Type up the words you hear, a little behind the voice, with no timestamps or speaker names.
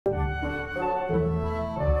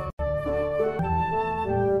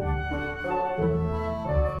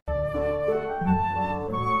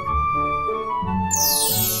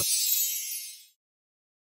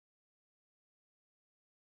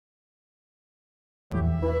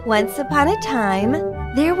Once upon a time,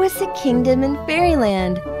 there was a kingdom in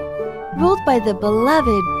fairyland, ruled by the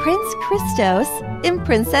beloved Prince Christos and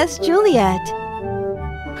Princess Juliet.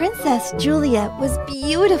 Princess Juliet was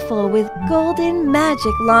beautiful with golden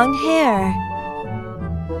magic long hair.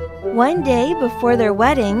 One day before their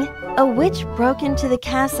wedding, a witch broke into the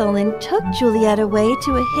castle and took Juliet away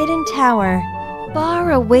to a hidden tower,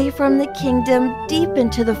 far away from the kingdom, deep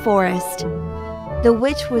into the forest. The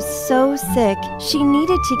witch was so sick, she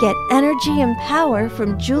needed to get energy and power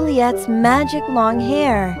from Juliet's magic long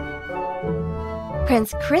hair.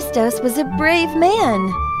 Prince Christos was a brave man.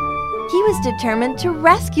 He was determined to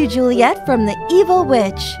rescue Juliet from the evil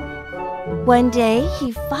witch. One day,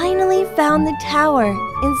 he finally found the tower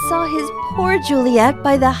and saw his poor Juliet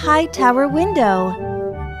by the high tower window.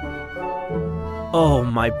 Oh,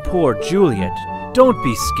 my poor Juliet, don't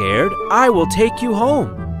be scared. I will take you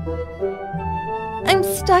home. I'm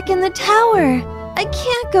stuck in the tower. I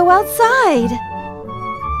can't go outside.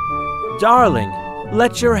 Darling,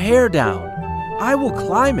 let your hair down. I will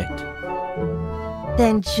climb it.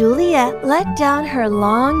 Then Juliet let down her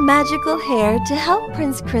long magical hair to help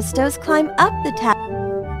Prince Christos climb up the tower.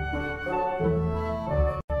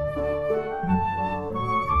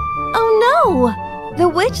 Oh no! The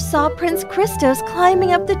witch saw Prince Christos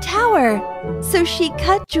climbing up the tower, so she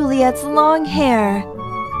cut Juliet's long hair.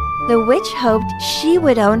 The witch hoped she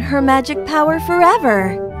would own her magic power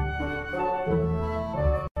forever.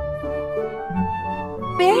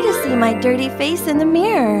 Bear to see my dirty face in the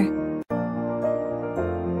mirror.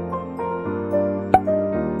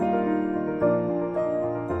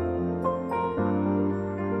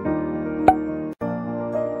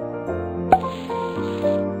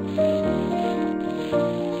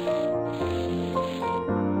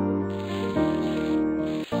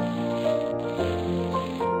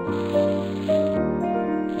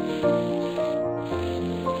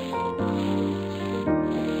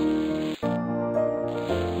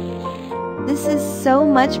 This is so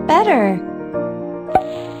much better.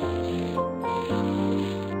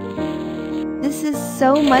 This is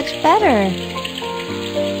so much better.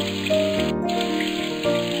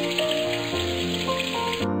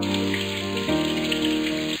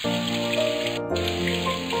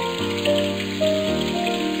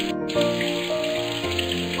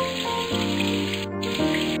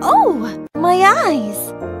 Oh, my eyes!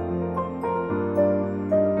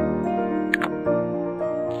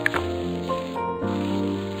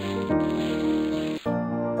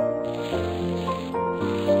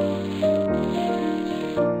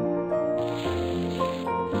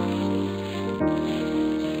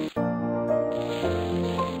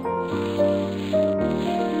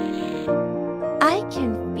 I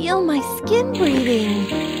can feel my skin breathing.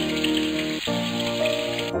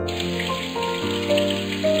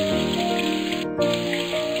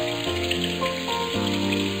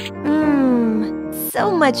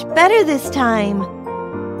 So much better this time.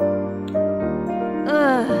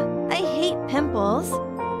 Ugh, I hate pimples.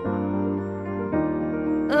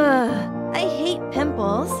 Ugh, I hate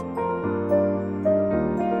pimples.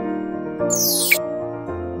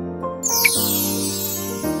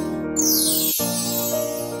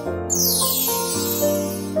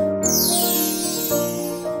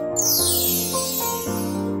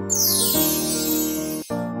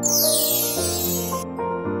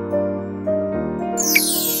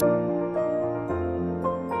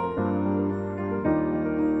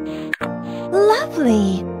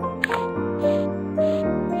 Lovely.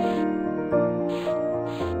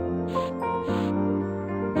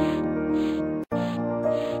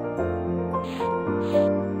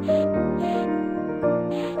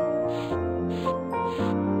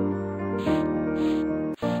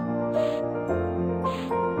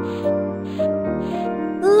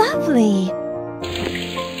 Lovely.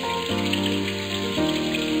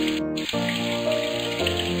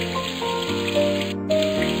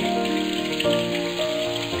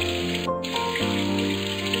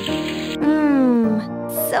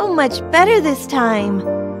 So much better this time.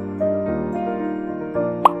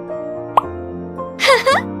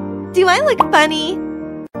 Do I look funny?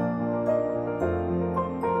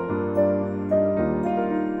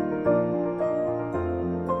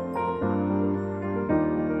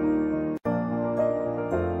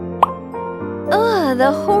 Ugh,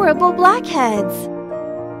 the horrible blackheads.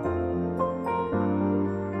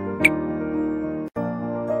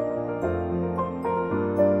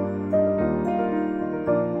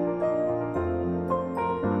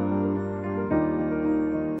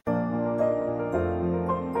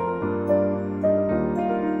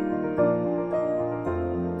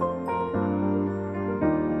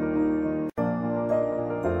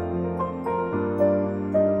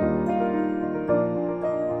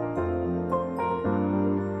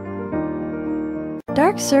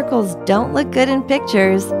 Dark circles don't look good in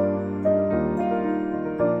pictures.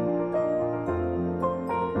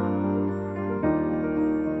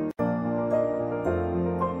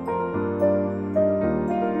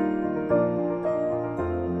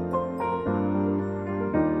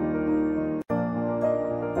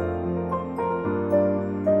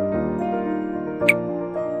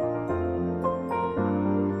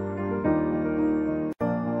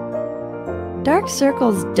 Dark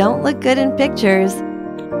circles don't look good in pictures.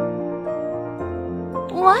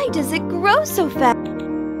 Why does it grow so fast?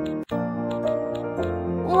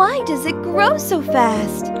 Why does it grow so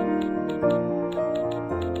fast?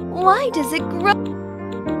 Why does it grow?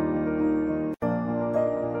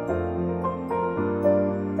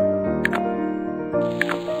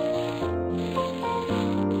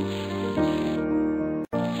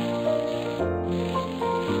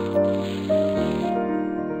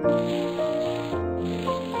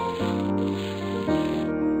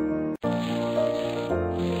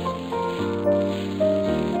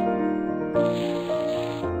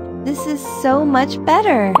 This is so much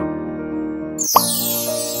better.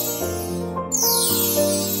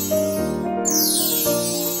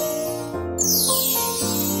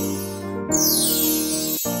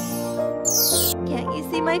 Can't you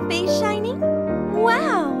see my face shining?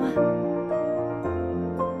 Wow!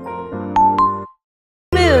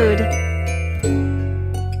 Mood.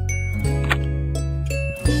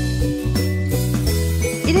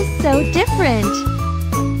 It is so different.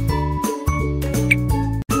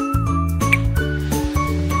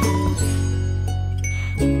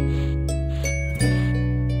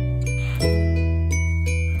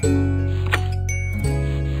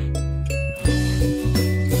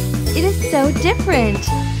 So different.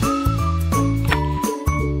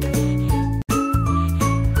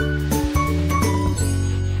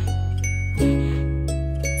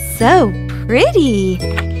 So pretty.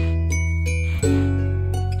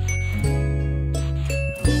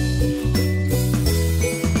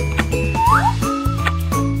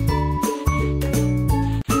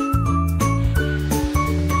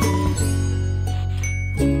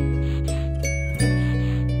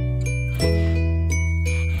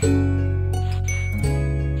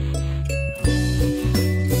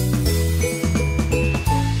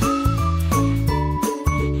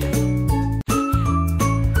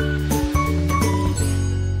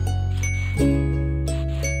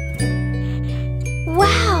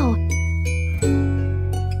 Wow!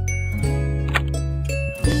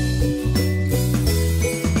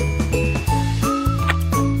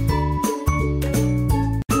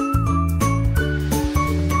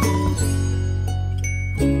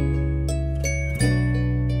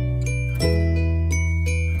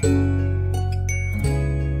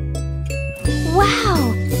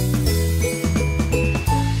 Wow!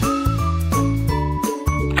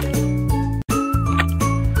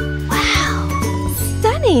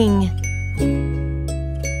 Stunning!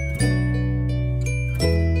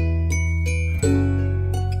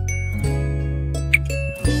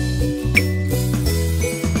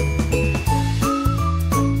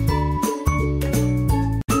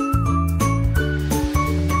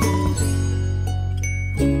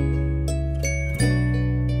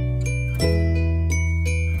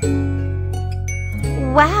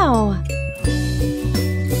 Wow!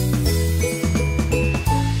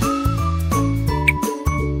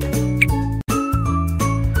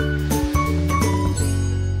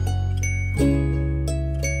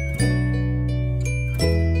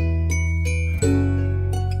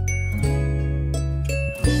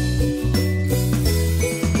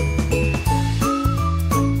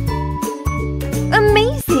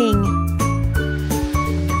 Amazing!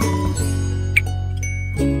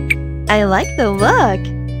 I like the look.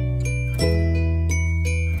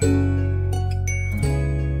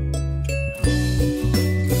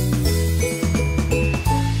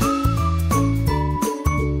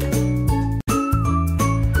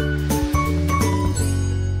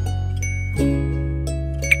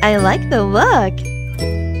 I like the look.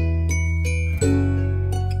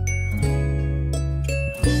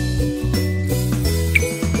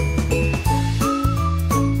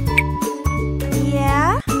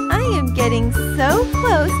 Yeah, I am getting so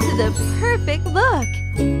close to the perfect look.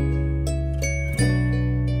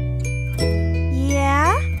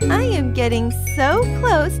 Yeah, I am getting so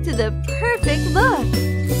close to the perfect look.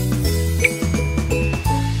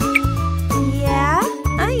 Yeah,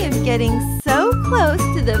 I am getting so close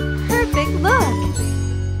to the perfect look.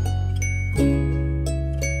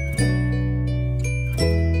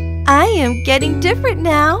 I am getting different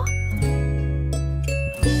now.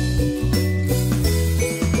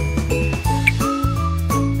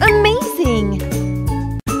 Amazing!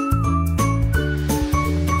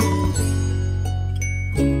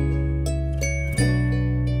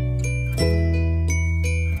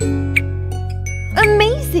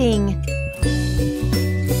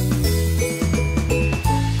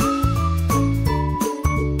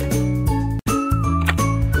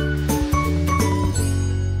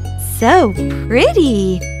 So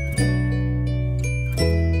pretty!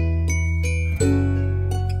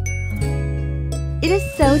 It is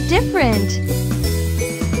so different.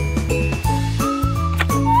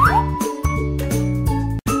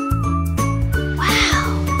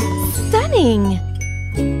 Wow! Stunning!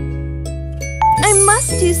 I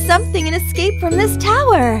must do something and escape from this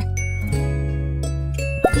tower.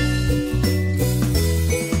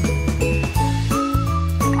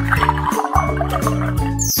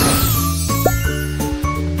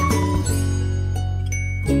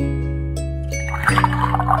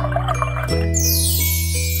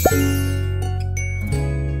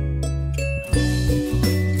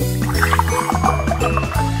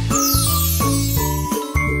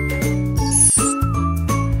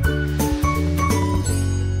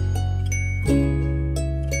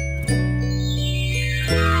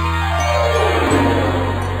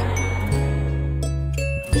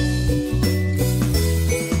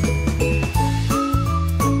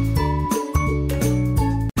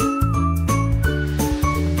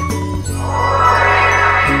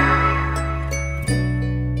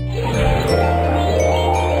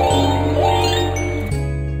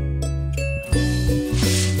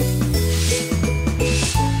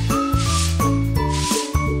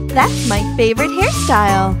 That's my favorite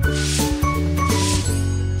hairstyle.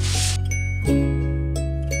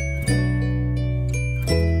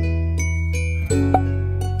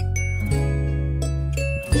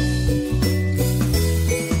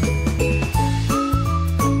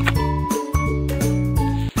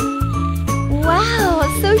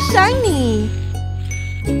 Wow, so shiny!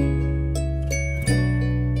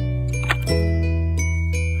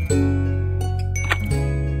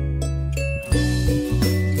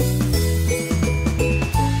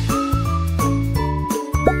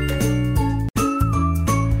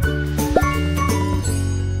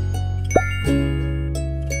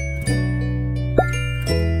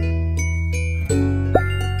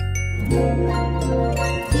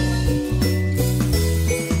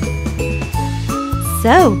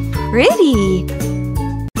 So pretty!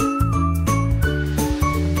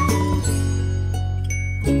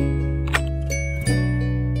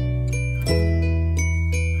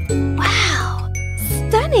 Wow!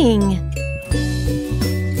 Stunning!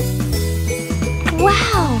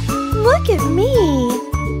 Wow! Look at me!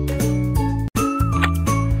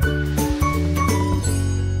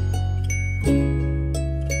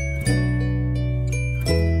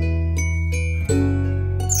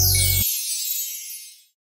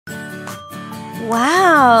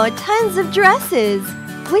 Wow, tons of dresses!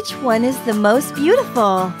 Which one is the most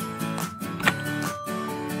beautiful?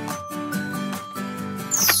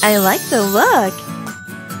 I like the look!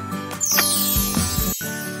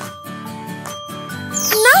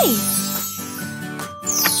 Nice!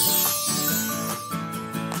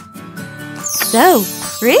 So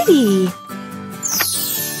pretty!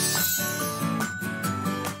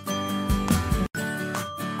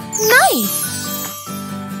 Nice!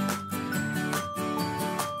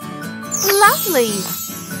 Lovely!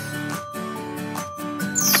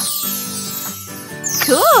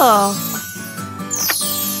 Cool!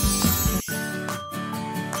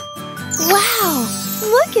 Wow!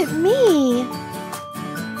 Look at me!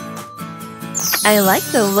 I like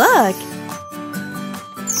the look!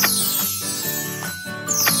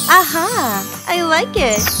 Aha! I like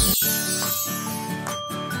it!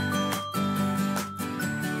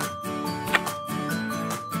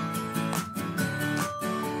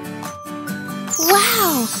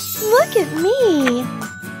 Wow! Look at me!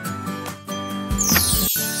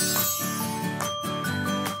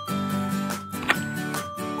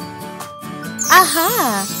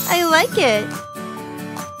 Aha! I like it!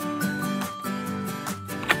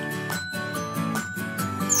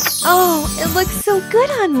 Oh, it looks so good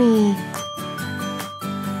on me!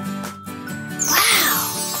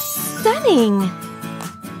 Wow! Stunning!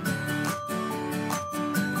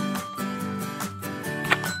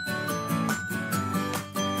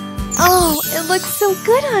 Oh, it looks so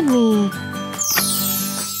good on me!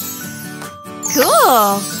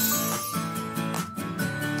 Cool!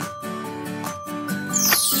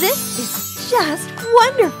 This is just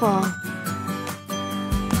wonderful!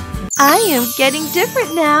 I am getting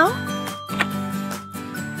different now!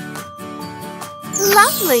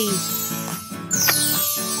 Lovely!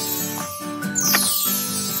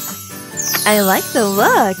 I like the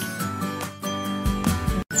look!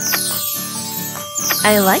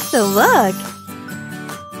 I like the look!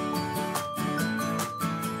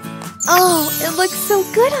 Oh, it looks so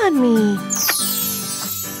good on me!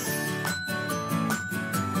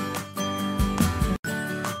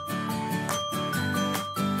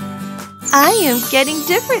 I am getting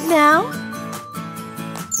different now.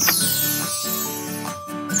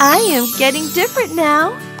 I am getting different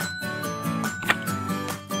now.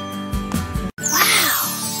 Wow!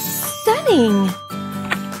 Stunning!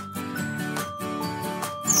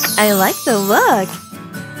 I like the look.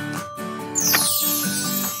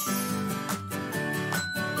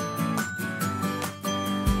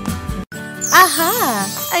 Aha!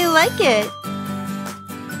 I like it.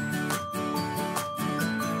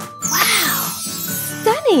 Wow!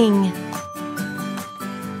 Stunning!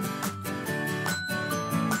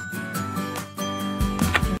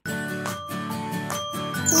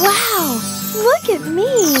 Wow! Look at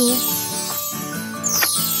me!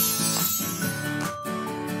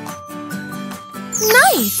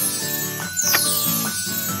 Nice!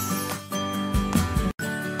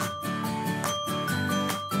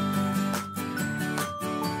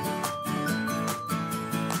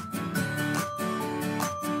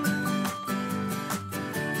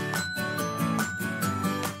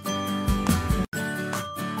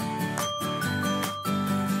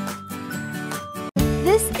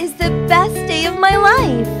 This is the best day of my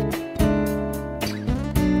life!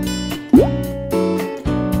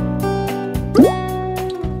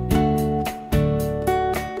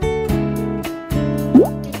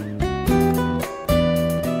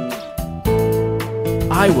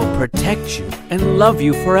 I will protect you and love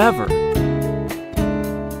you forever.